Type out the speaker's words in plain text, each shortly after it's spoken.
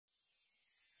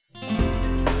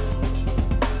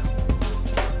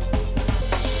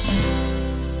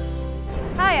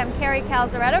Carrie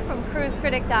Calzaretta from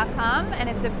cruisecritic.com, and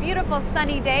it's a beautiful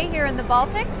sunny day here in the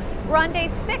Baltic. We're on day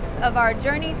 6 of our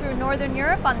journey through Northern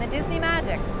Europe on the Disney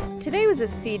Magic. Today was a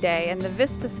sea day, and the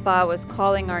Vista Spa was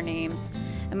calling our names.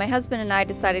 And my husband and I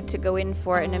decided to go in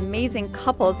for an amazing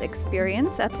couples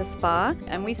experience at the spa.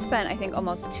 And we spent, I think,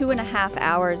 almost 2.5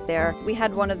 hours there. We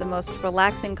had one of the most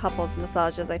relaxing couples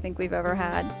massages I think we've ever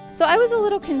had. So I was a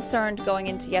little concerned going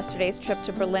into yesterday's trip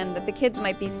to Berlin that the kids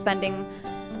might be spending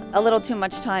a little too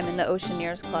much time in the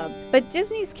Oceaneers Club. But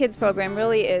Disney's kids program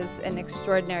really is an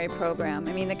extraordinary program.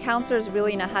 I mean, the counselors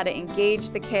really know how to engage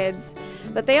the kids,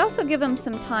 but they also give them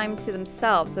some time to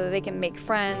themselves so that they can make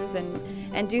friends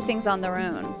and do things on their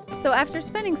own. So after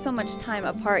spending so much time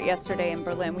apart yesterday in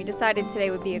Berlin, we decided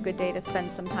today would be a good day to spend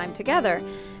some time together.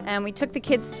 And we took the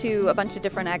kids to a bunch of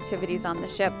different activities on the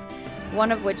ship,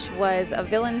 one of which was a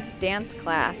Villains dance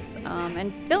class.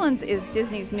 And Villains is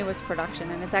Disney's newest production,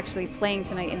 and it's actually playing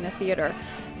tonight in the theater.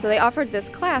 So they offered this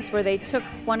class where they took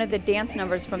one of the dance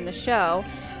numbers from the show,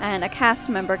 and a cast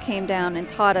member came down and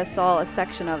taught us all a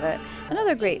section of it.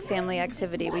 Another great family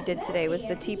activity we did today was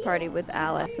the tea party with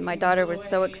Alice, and my daughter was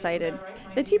so excited.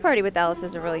 The tea party with Alice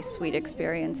is a really sweet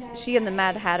experience. She and the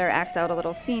Mad Hatter act out a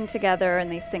little scene together,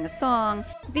 and they sing a song.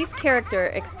 These character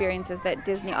experiences that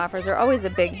Disney offers are always a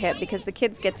big hit because the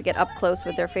kids get to get up close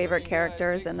with their favorite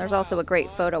characters, and there's also a great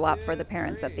photo op for the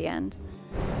parents at the end.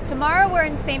 Tomorrow we're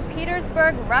in St.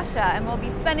 Petersburg, Russia, and we'll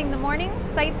be spending the morning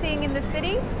sightseeing in the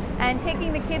city and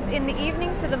taking the kids in the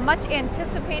evening to the much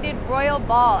anticipated royal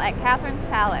ball at Catherine's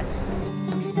Palace.